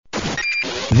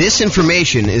This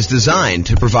information is designed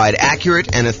to provide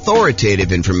accurate and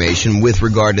authoritative information with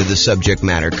regard to the subject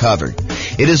matter covered.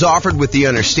 It is offered with the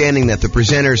understanding that the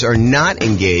presenters are not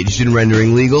engaged in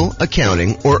rendering legal,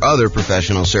 accounting, or other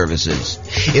professional services.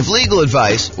 If legal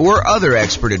advice or other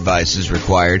expert advice is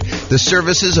required, the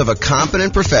services of a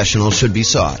competent professional should be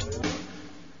sought.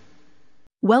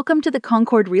 Welcome to the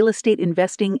Concord Real Estate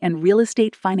Investing and Real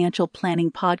Estate Financial Planning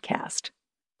Podcast.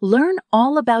 Learn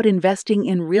all about investing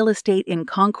in real estate in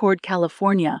Concord,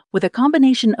 California, with a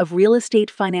combination of real estate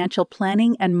financial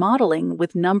planning and modeling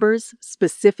with numbers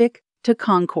specific to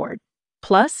Concord,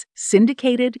 plus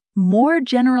syndicated, more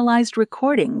generalized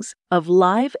recordings of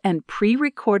live and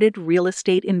pre-recorded real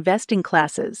estate investing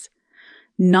classes.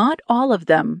 Not all of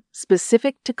them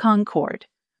specific to Concord.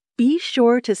 Be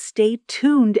sure to stay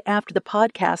tuned after the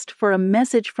podcast for a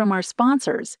message from our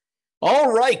sponsors.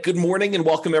 All right, good morning and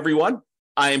welcome everyone.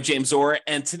 I am James Orr,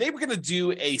 and today we're going to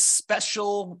do a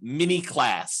special mini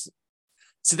class.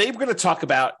 Today we're going to talk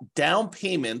about down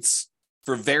payments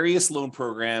for various loan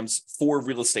programs for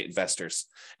real estate investors.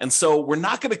 And so we're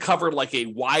not going to cover like a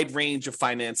wide range of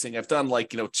financing. I've done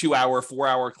 2-hour,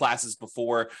 4-hour classes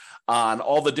before on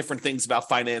all the different things about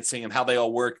financing and how they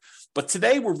all work. But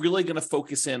today we're really going to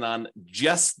focus in on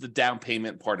just the down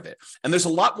payment part of it. And there's a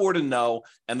lot more to know,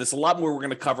 and there's a lot more we're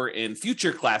going to cover in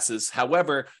future classes.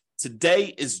 However, today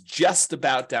is just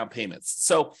about down payments.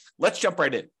 So let's jump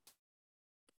right in.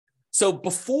 So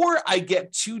before I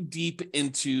get too deep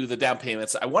into the down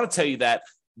payments, I want to tell you that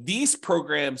these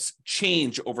programs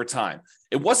change over time.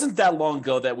 It wasn't that long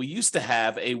ago that we used to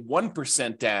have a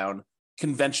 1% down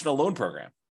conventional loan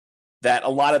program that a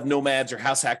lot of nomads or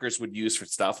house hackers would use for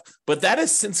stuff, but that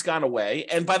has since gone away.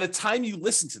 And by the time you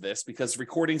listen to this, because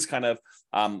recordings kind of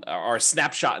are a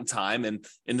snapshot in time, and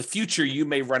in the future, you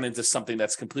may run into something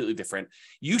that's completely different,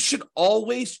 you should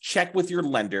always check with your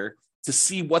lender to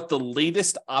see what the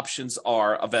latest options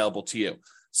are available to you.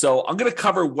 So I'm going to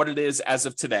cover what it is as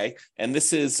of today, and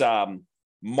this is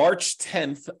March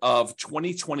 10th of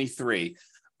 2023,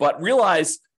 but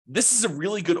realize this is a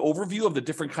really good overview of the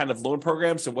different kind of loan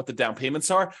programs and what the down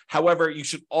payments are. However, you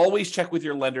should always check with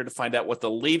your lender to find out what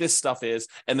the latest stuff is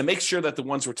and to make sure that the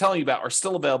ones we're telling you about are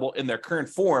still available in their current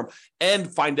form,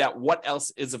 and find out what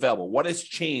else is available, what has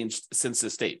changed since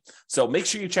this date. So make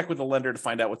sure you check with the lender to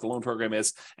find out what the loan program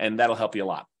is, and that'll help you a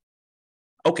lot.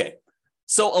 Okay.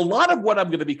 So a lot of what I'm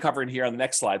going to be covering here on the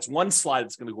next slides, one slide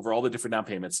is going to go over all the different down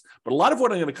payments, but a lot of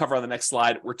what I'm going to cover on the next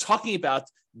slide, we're talking about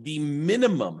the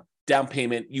minimum down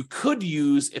payment you could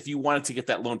use if you wanted to get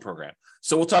that loan program.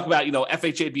 So we'll talk about,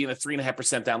 FHA being a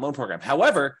 3.5% down loan program.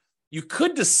 However, you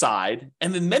could decide,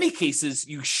 and in many cases,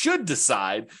 you should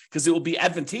decide, because it will be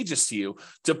advantageous to you,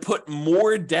 to put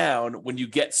more down when you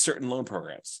get certain loan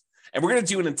programs. And we're going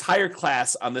to do an entire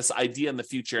class on this idea in the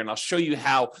future, and I'll show you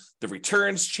how the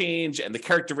returns change and the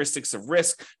characteristics of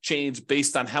risk change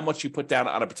based on how much you put down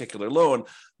on a particular loan.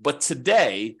 But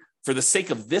today, for the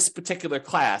sake of this particular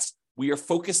class, we are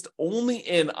focused only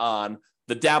in on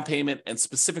the down payment, and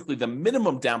specifically the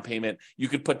minimum down payment you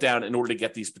could put down in order to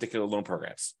get these particular loan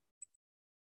programs.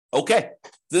 Okay,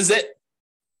 this is it.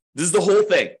 This is the whole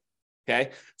thing.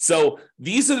 Okay, so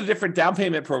these are the different down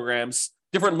payment programs,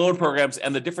 different loan programs,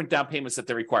 and the different down payments that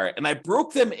they require. And I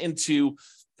broke them into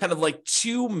kind of like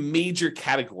two major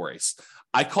categories.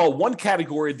 I call one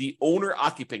category the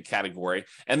owner-occupant category,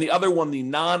 and the other one the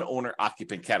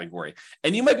non-owner-occupant category.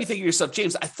 And you might be thinking to yourself,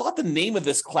 James, I thought the name of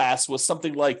this class was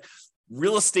something like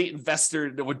real estate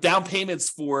investor with down payments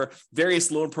for various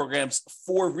loan programs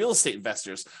for real estate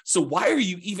investors. So why are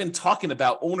you even talking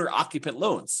about owner-occupant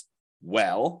loans?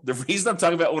 Well, the reason I'm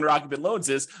talking about owner-occupant loans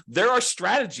is there are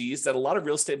strategies that a lot of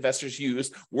real estate investors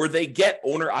use where they get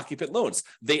owner-occupant loans.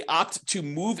 They opt to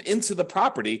move into the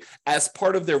property as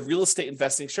part of their real estate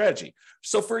investing strategy.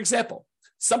 So, for example,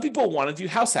 some people want to do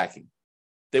house hacking.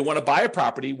 They want to buy a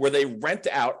property where they rent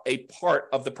out a part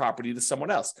of the property to someone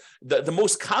else. The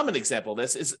most common example of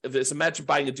this is imagine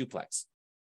buying a duplex.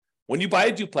 When you buy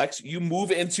a duplex, you move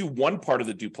into one part of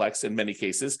the duplex in many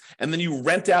cases, and then you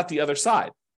rent out the other side.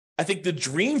 I think the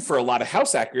dream for a lot of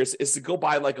house hackers is to go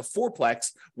buy like a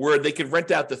fourplex where they could rent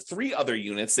out the 3 other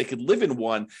units, they could live in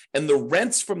one, and the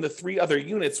rents from the 3 other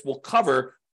units will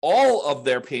cover all of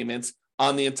their payments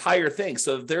on the entire thing,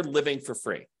 so that they're living for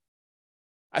free.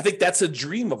 I think that's a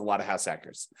dream of a lot of house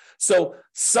hackers. So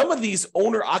some of these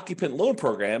owner-occupant loan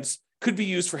programs could be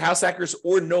used for house hackers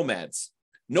or nomads.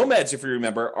 Nomads, if you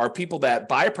remember, are people that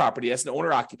buy a property as an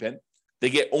owner-occupant. They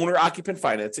get owner-occupant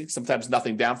financing, sometimes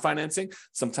nothing down financing,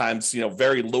 sometimes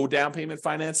very low down payment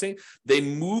financing. They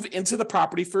move into the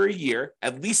property for a year,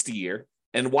 at least a year.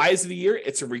 And why is it a year?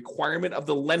 It's a requirement of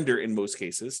the lender in most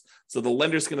cases. So the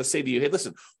lender's going to say to you, hey,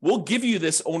 listen, we'll give you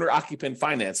this owner-occupant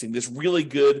financing, this really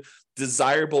good,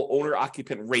 desirable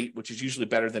owner-occupant rate, which is usually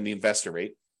better than the investor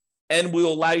rate. And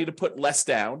we'll allow you to put less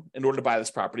down in order to buy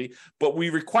this property. But we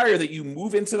require that you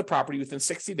move into the property within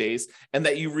 60 days and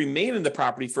that you remain in the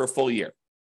property for a full year.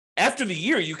 After the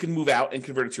year, you can move out and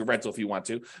convert it to a rental if you want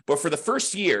to. But for the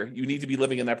first year, you need to be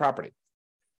living in that property.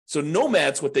 So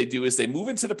nomads, what they do is they move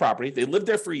into the property, they live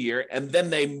there for a year, and then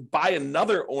they buy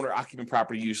another owner-occupant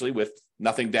property, usually with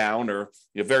nothing down or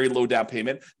very low down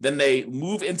payment. Then they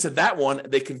move into that one,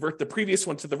 they convert the previous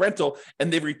one to the rental,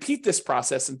 and they repeat this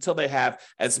process until they have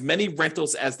as many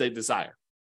rentals as they desire.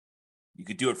 You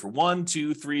could do it for 1,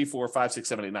 2, 3, 4, 5, 6,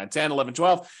 7, 8, 9, 10, 11,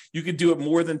 12. You could do it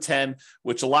more than 10,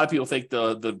 which a lot of people think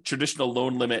the traditional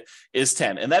loan limit is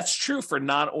 10. And that's true for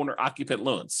non-owner occupant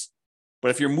loans. But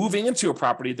if you're moving into a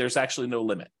property, there's actually no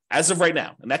limit as of right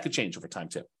now. And that could change over time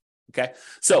too. Okay.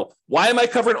 So why am I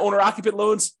covering owner occupant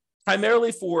loans?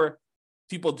 Primarily for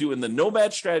people doing the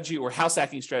nomad strategy or house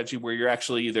hacking strategy, where you're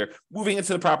actually either moving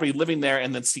into the property, living there,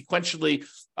 and then sequentially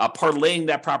parlaying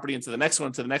that property into the next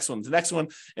one, to the next one, to the next one,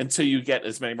 until you get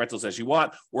as many rentals as you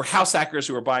want. Or house hackers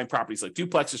who are buying properties like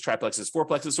duplexes, triplexes,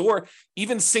 fourplexes, or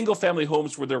even single family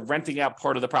homes where they're renting out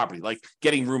part of the property, like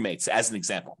getting roommates as an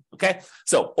example. Okay.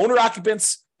 So owner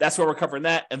occupants, that's where we're covering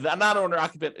that. And the non-owner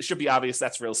occupant, it should be obvious.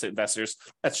 That's real estate investors.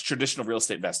 That's traditional real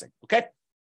estate investing. Okay.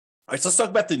 All right, so let's talk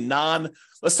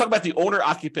about the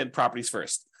owner-occupant properties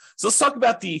first. So let's talk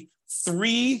about the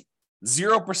 3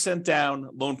 0% down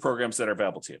loan programs that are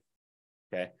available to you.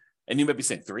 Okay. And you might be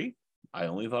saying 3? I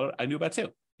only thought I knew about 2.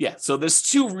 Yeah. So there's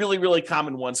 2 really, really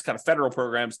common ones, kind of federal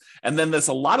programs. And then there's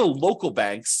a lot of local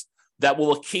banks that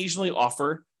will occasionally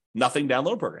offer nothing down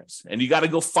loan programs. And you got to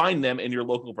go find them in your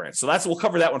local branch. So we'll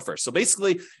cover that one first. So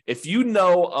basically, if you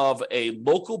know of a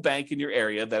local bank in your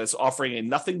area that is offering a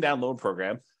nothing down loan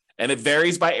program, and it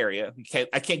varies by area.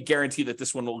 I can't guarantee that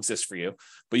this one will exist for you,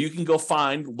 but you can go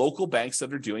find local banks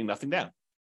that are doing nothing down.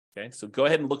 Okay, so go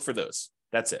ahead and look for those.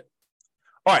 That's it.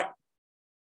 All right.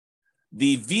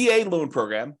 The VA loan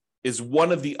program is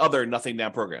one of the other nothing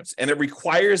down programs, and it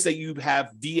requires that you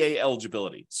have VA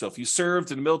eligibility. So if you served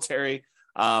in the military,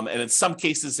 and in some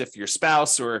cases, if your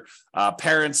spouse or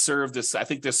parents served this, I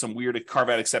think there's some weird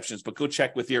carve-out exceptions, but go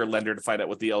check with your lender to find out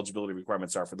what the eligibility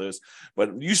requirements are for those.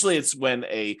 But usually it's when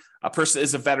a person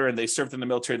is a veteran, they served in the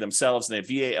military themselves, and they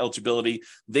have VA eligibility,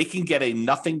 they can get a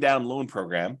nothing down loan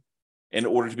program in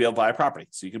order to be able to buy a property.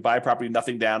 So you can buy a property,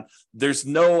 nothing down.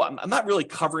 I'm not really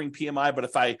covering PMI, but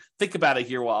if I think about it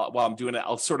here while I'm doing it,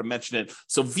 I'll sort of mention it.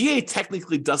 So VA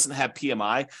technically doesn't have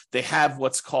PMI. They have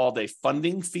what's called a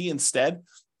funding fee instead.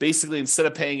 Basically, instead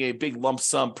of paying a big lump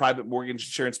sum private mortgage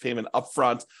insurance payment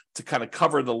upfront to kind of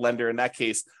cover the lender, in that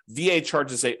case, VA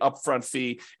charges a upfront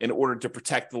fee in order to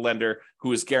protect the lender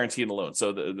who is guaranteeing the loan.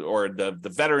 So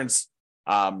the Veterans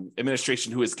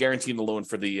Administration who is guaranteeing the loan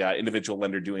for the individual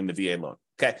lender doing the VA loan.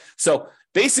 Okay, so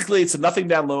basically it's a nothing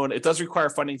down loan. It does require a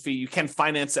funding fee. You can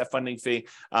finance that funding fee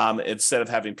instead of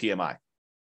having PMI.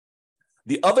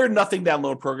 The other nothing down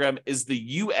loan program is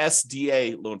the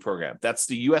USDA loan program. That's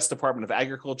the U.S. Department of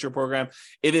Agriculture program.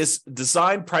 It is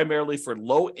designed primarily for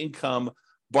low-income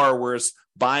borrowers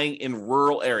buying in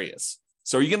rural areas.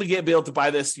 So are you going to be able to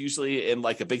buy this usually in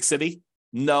like a big city?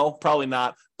 No, probably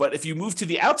not. But if you move to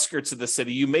the outskirts of the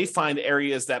city, you may find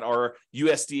areas that are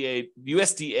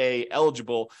USDA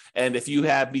eligible. And if you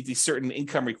meet these certain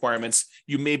income requirements,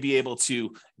 you may be able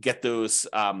to get those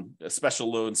special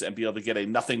loans and be able to get a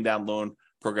nothing down loan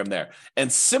program there.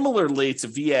 And similarly to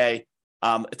VA,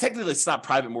 technically it's not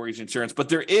private mortgage insurance, but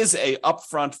there is a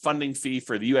upfront funding fee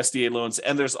for the USDA loans.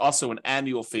 And there's also an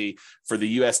annual fee for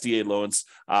the USDA loans.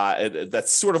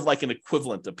 That's sort of like an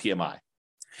equivalent of PMI.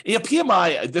 Yeah,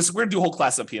 PMI, we're going to do a whole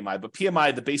class on PMI, but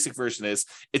PMI, the basic version is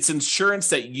it's insurance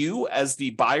that you as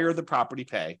the buyer of the property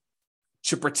pay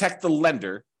to protect the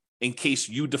lender in case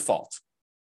you default.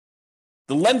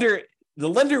 The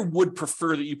lender would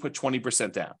prefer that you put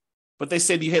 20% down, but they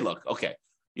say to you, hey, look, okay,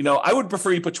 I would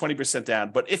prefer you put 20%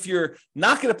 down, but if you're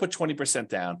not going to put 20%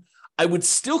 down, I would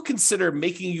still consider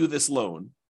making you this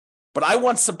loan, but I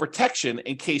want some protection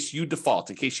in case you default,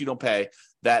 in case you don't pay,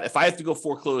 that if I have to go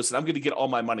foreclose, and I'm going to get all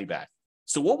my money back.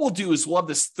 So what we'll do is we'll have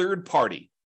this third party,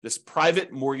 this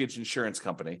private mortgage insurance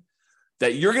company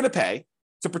that you're going to pay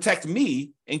to protect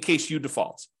me in case you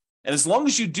default. And as long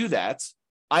as you do that,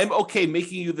 I'm okay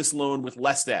making you this loan with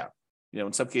less down.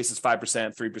 In some cases,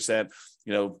 5%, 3%,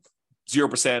 0%,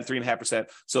 3.5%.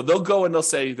 So they'll go and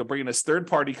they'll bring in this third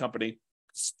party company,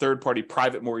 third party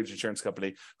private mortgage insurance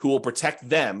company who will protect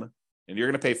them, and you're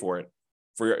going to pay for it.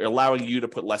 for allowing you to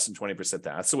put less than 20%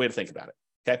 down. That's the way to think about it.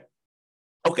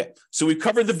 Okay. So we've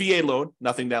covered the VA loan,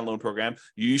 nothing down loan program.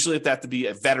 You usually have to be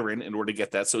a veteran in order to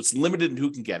get that. So it's limited in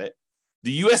who can get it.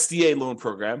 The USDA loan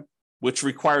program, which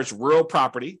requires rural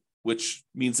property, which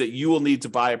means that you will need to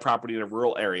buy a property in a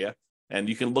rural area. And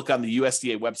you can look on the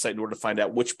USDA website in order to find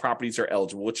out which properties are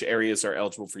eligible, which areas are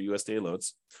eligible for USDA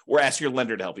loans, or ask your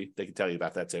lender to help you. They can tell you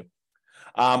about that too.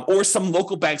 Or some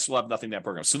local banks will have nothing down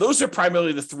programs. So those are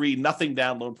primarily the three nothing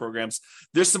down loan programs.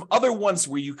 There's some other ones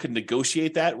where you can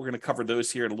negotiate that. We're going to cover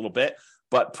those here in a little bit,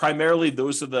 but primarily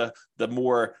those are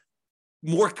the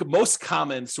most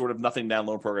common sort of nothing down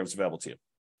loan programs available to you.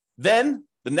 Then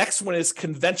the next one is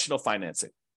conventional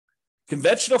financing.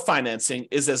 Conventional financing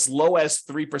is as low as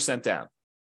 3% down.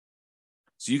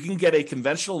 So you can get a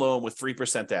conventional loan with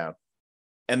 3% down.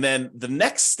 And then the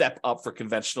next step up for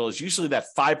conventional is usually that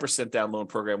 5% down loan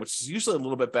program, which is usually a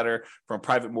little bit better from a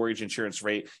private mortgage insurance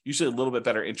rate, usually a little bit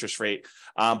better interest rate.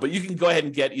 But you can go ahead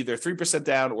and get either 3%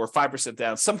 down or 5%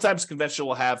 down. Sometimes conventional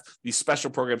will have these special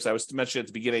programs. I was to mention at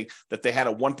the beginning that they had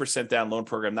a 1% down loan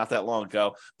program not that long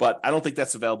ago, but I don't think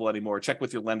that's available anymore. Check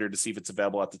with your lender to see if it's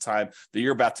available at the time that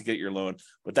you're about to get your loan,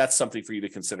 but that's something for you to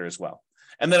consider as well.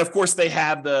 And then, of course, they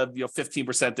have the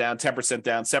 15% down, 10%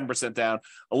 down, 7% down,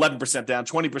 11% down,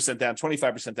 20% down,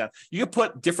 25% down. You can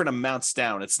put different amounts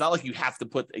down. It's not like you have to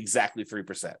put exactly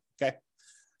 3%. Okay.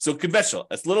 So conventional,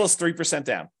 as little as 3%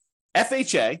 down.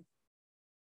 FHA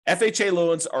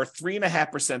loans are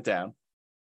 3.5% down.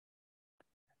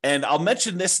 And I'll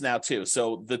mention this now too.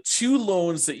 So the two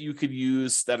loans that you could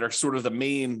use that are sort of the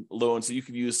main loans that you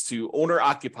could use to owner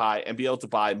occupy and be able to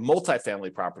buy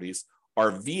multifamily properties are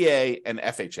VA and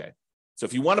FHA. So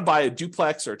if you want to buy a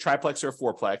duplex or a triplex or a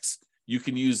fourplex, you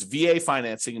can use VA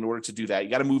financing in order to do that. You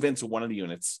got to move into one of the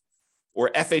units, or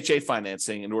FHA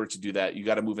financing in order to do that. You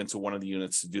got to move into one of the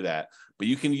units to do that. But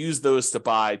you can use those to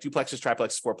buy duplexes,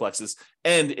 triplexes, fourplexes,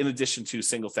 and in addition to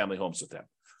single family homes with them.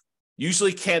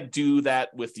 Usually can't do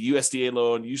that with the USDA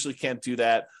loan. Usually can't do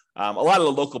that. A lot of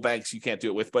the local banks you can't do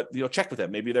it with, but check with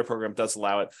them. Maybe their program does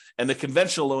allow it. And the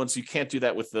conventional loans you can't do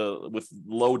that with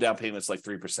low down payments like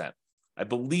 3%. I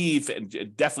believe, and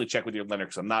definitely check with your lender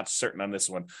because I'm not certain on this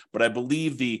one, but I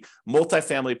believe the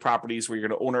multifamily properties where you're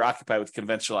going to owner occupy with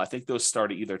conventional, I think those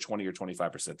start at either 20 or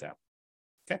 25% down.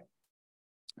 Okay,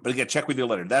 but again, check with your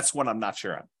lender. That's one I'm not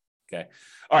sure on. Okay.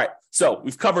 All right. So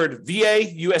we've covered VA,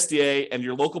 USDA, and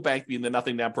your local bank being the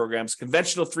nothing down programs.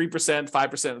 Conventional 3%,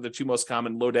 5% are the two most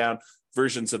common low down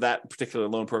versions of that particular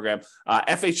loan program.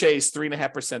 FHA is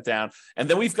 3.5% down. And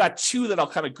then we've got two that I'll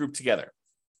kind of group together: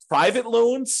 private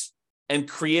loans and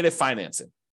creative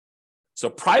financing. So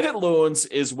private loans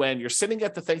is when you're sitting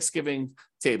at the Thanksgiving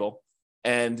table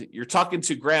and you're talking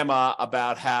to grandma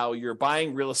about how you're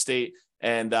buying real estate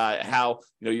and how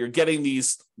you're getting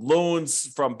these loans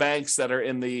from banks that are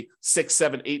in the 6,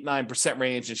 7, 8, 9%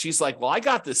 range. And she's like, well, I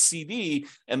got this CD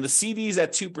and the CD's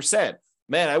at 2%.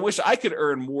 Man, I wish I could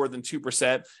earn more than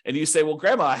 2%. And you say, well,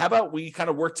 grandma, how about we kind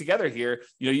of work together here?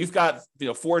 You've got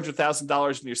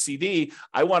 $400,000 in your CD.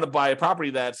 I want to buy a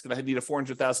property that's going to need a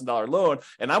 $400,000 loan,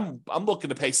 and I'm looking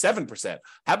to pay 7%.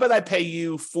 How about I pay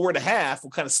you 4.5%?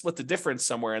 We'll kind of split the difference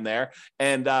somewhere in there,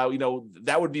 and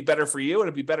that would be better for you, and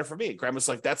it'd be better for me. Grandma's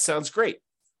like, that sounds great.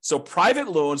 So private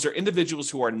loans are individuals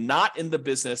who are not in the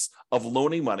business of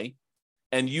loaning money,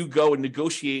 and you go and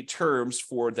negotiate terms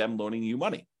for them loaning you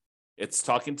money. It's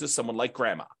talking to someone like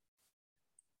grandma.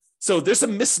 So there's a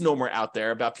misnomer out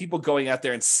there about people going out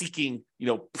there and seeking,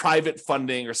 private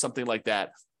funding or something like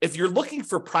that. If you're looking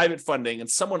for private funding and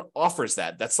someone offers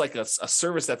that, that's like a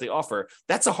service that they offer,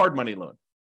 that's a hard money loan,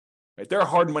 right? They're a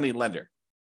hard money lender.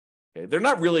 Okay? They're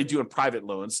not really doing private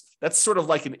loans. That's sort of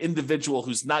like an individual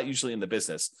who's not usually in the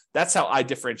business. That's how I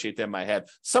differentiate them in my head.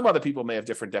 Some other people may have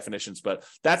different definitions, but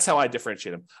that's how I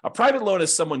differentiate them. A private loan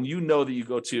is someone that you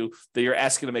go to, that you're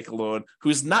asking to make a loan,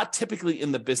 who's not typically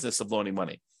in the business of loaning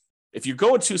money. If you're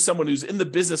going to someone who's in the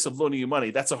business of loaning you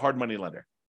money, that's a hard money lender,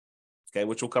 okay,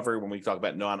 which we'll cover when we talk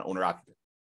about non-owner occupant.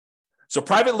 So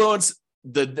private loans,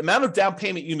 the amount of down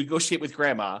payment you negotiate with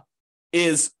grandma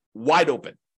is wide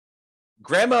open.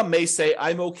 Grandma may say,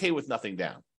 I'm okay with nothing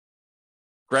down.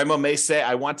 Grandma may say,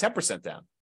 I want 10% down.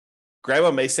 Grandma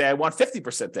may say, I want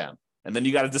 50% down. And then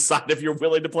you got to decide if you're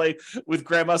willing to play with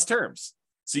grandma's terms.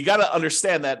 So you got to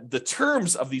understand that the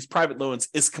terms of these private loans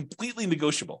is completely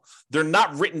negotiable. They're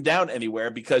not written down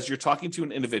anywhere because you're talking to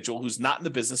an individual who's not in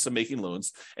the business of making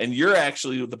loans, and you're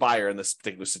actually the buyer in this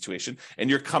particular situation, and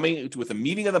you're coming with a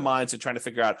meeting of the minds and trying to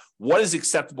figure out what is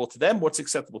acceptable to them, what's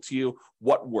acceptable to you,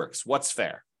 what works, what's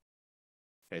fair.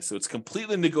 Okay, so it's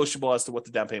completely negotiable as to what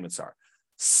the down payments are.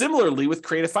 Similarly with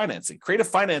creative financing. Creative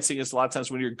financing is a lot of times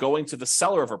when you're going to the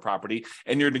seller of a property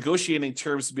and you're negotiating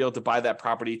terms to be able to buy that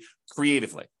property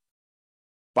creatively.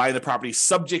 Buying the property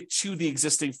subject to the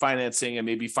existing financing and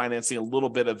maybe financing a little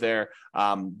bit of their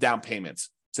down payments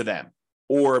to them.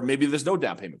 Or maybe there's no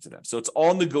down payment to them. So it's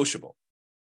all negotiable.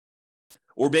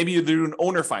 Or maybe you're doing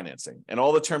owner financing and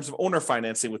all the terms of owner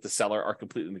financing with the seller are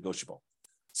completely negotiable.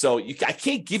 So I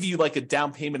can't give you like a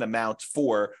down payment amount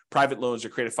for private loans or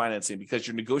creative financing because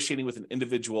you're negotiating with an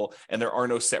individual and there are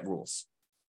no set rules.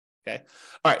 Okay.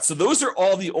 All right. So those are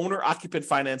all the owner occupant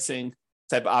financing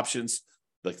type of options.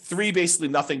 Like 3, basically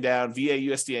nothing down, VA,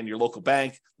 USDA, and your local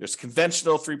bank. There's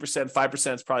conventional 3%,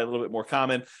 5% is probably a little bit more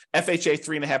common. FHA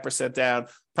 3.5% down,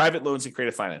 private loans and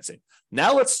creative financing.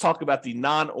 Now let's talk about the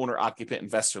non-owner occupant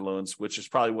investor loans, which is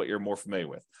probably what you're more familiar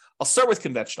with. I'll start with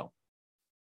conventional.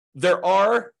 There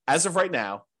are, as of right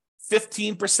now,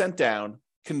 15% down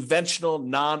conventional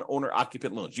non-owner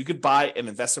occupant loans. You could buy an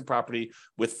investment property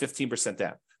with 15%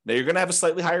 down. Now you're going to have a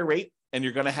slightly higher rate and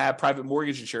you're going to have private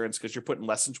mortgage insurance because you're putting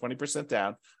less than 20%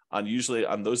 down on usually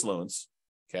on those loans.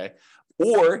 Okay.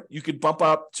 Or you could bump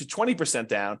up to 20%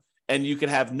 down and you could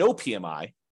have no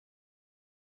PMI.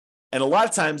 And a lot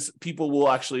of times people will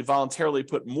actually voluntarily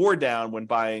put more down when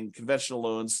buying conventional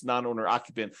loans, non-owner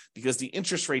occupant, because the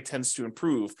interest rate tends to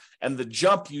improve. And the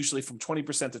jump usually from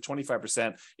 20% to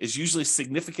 25% is usually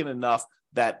significant enough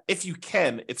that if you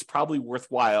can, it's probably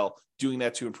worthwhile doing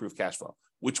that to improve cash flow,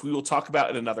 which we will talk about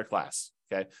in another class.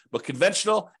 Okay. But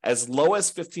conventional, as low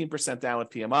as 15% down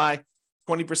with PMI,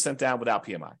 20% down without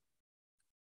PMI.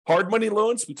 Hard money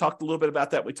loans, we talked a little bit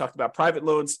about that. We talked about private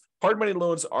loans. Hard money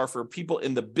loans are for people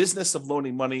in the business of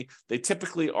loaning money. They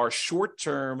typically are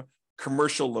short-term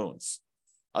commercial loans.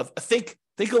 Think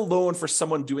a loan for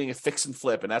someone doing a fix and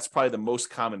flip, and that's probably the most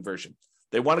common version.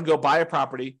 They want to go buy a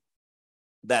property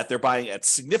that they're buying at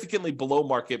significantly below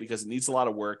market because it needs a lot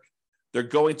of work. They're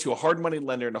going to a hard money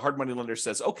lender, and the hard money lender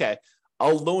says, okay,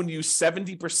 I'll loan you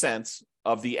 70%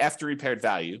 of the after repaired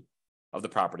value of the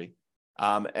property.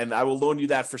 And I will loan you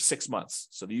that for 6 months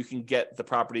so that you can get the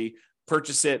property,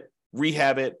 purchase it,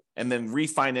 rehab it, and then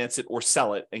refinance it or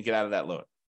sell it and get out of that loan.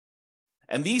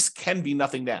 And these can be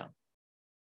nothing down.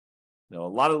 You know, a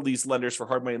lot of these lenders for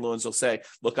hard money loans will say,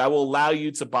 look, I will allow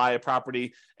you to buy a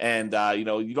property and, you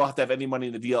don't have to have any money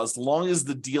in the deal as long as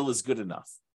the deal is good enough.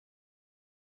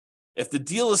 If the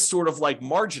deal is sort of like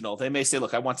marginal, they may say,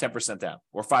 look, I want 10% down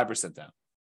or 5% down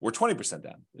or 20%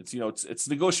 down. It's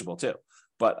negotiable too.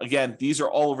 But again, these are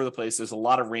all over the place. There's a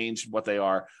lot of range in what they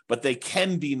are, but they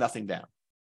can be nothing down.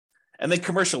 And then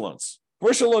commercial loans.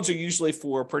 Commercial loans are usually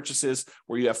for purchases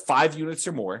where you have 5 units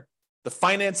or more. The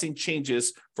financing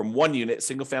changes from 1 unit,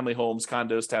 single family homes,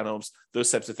 condos, townhomes, those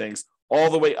types of things,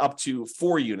 all the way up to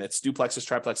 4 units, duplexes,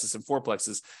 triplexes, and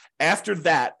fourplexes. After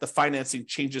that, the financing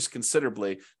changes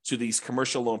considerably to these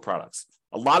commercial loan products.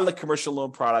 A lot of the commercial loan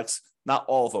products, not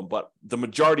all of them, but the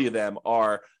majority of them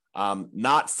are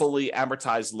not fully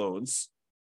amortized loans,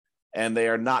 and they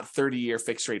are not 30-year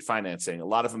fixed rate financing. A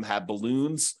lot of them have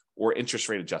balloons or interest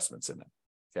rate adjustments in them.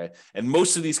 Okay. And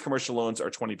most of these commercial loans are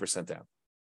 20% down.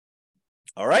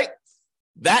 All right.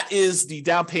 That is the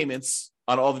down payments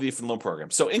on all the different loan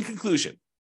programs. So in conclusion,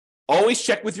 always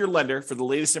check with your lender for the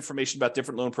latest information about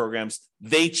different loan programs.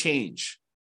 They change.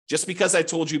 Just because I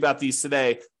told you about these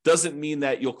today doesn't mean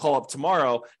that you'll call up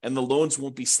tomorrow and the loans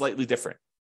won't be slightly different.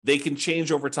 They can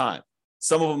change over time.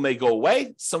 Some of them may go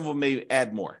away. Some of them may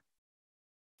add more.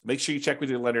 Make sure you check with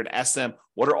your lender and ask them,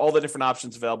 what are all the different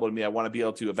options available to me? I want to be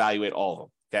able to evaluate all of them.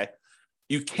 Okay.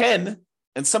 You can,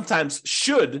 and sometimes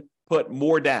should, put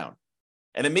more down,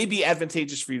 and it may be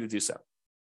advantageous for you to do so.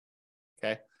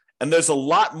 Okay. And there's a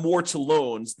lot more to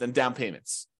loans than down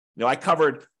payments. I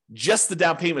covered just the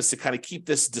down payments to kind of keep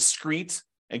this discreet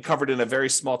and covered in a very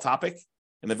small topic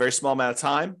in a very small amount of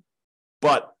time.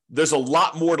 But there's a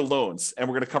lot more to loans, and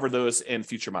we're going to cover those in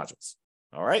future modules.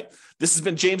 All right. This has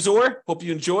been James Orr. Hope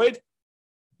you enjoyed.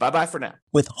 Bye-bye for now.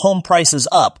 With home prices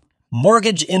up,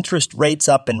 mortgage interest rates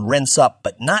up, and rents up,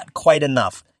 but not quite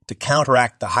enough to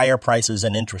counteract the higher prices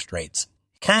and interest rates.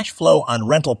 Cash flow on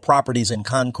rental properties in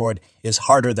Concord is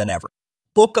harder than ever.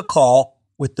 Book a call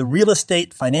with the Real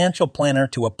Estate Financial Planner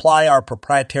to apply our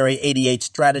proprietary 88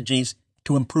 strategies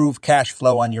to improve cash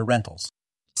flow on your rentals.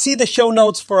 See the show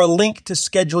notes for a link to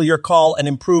schedule your call and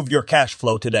improve your cash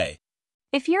flow today.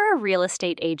 If you're a real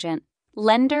estate agent,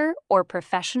 lender, or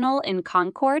professional in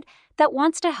Concord that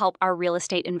wants to help our real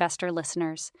estate investor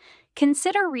listeners,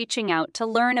 consider reaching out to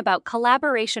learn about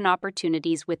collaboration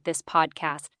opportunities with this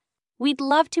podcast. We'd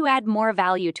love to add more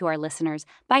value to our listeners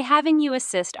by having you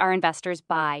assist our investors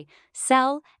buy,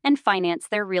 sell, and finance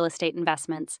their real estate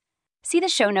investments. See the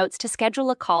show notes to schedule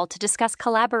a call to discuss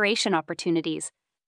collaboration opportunities.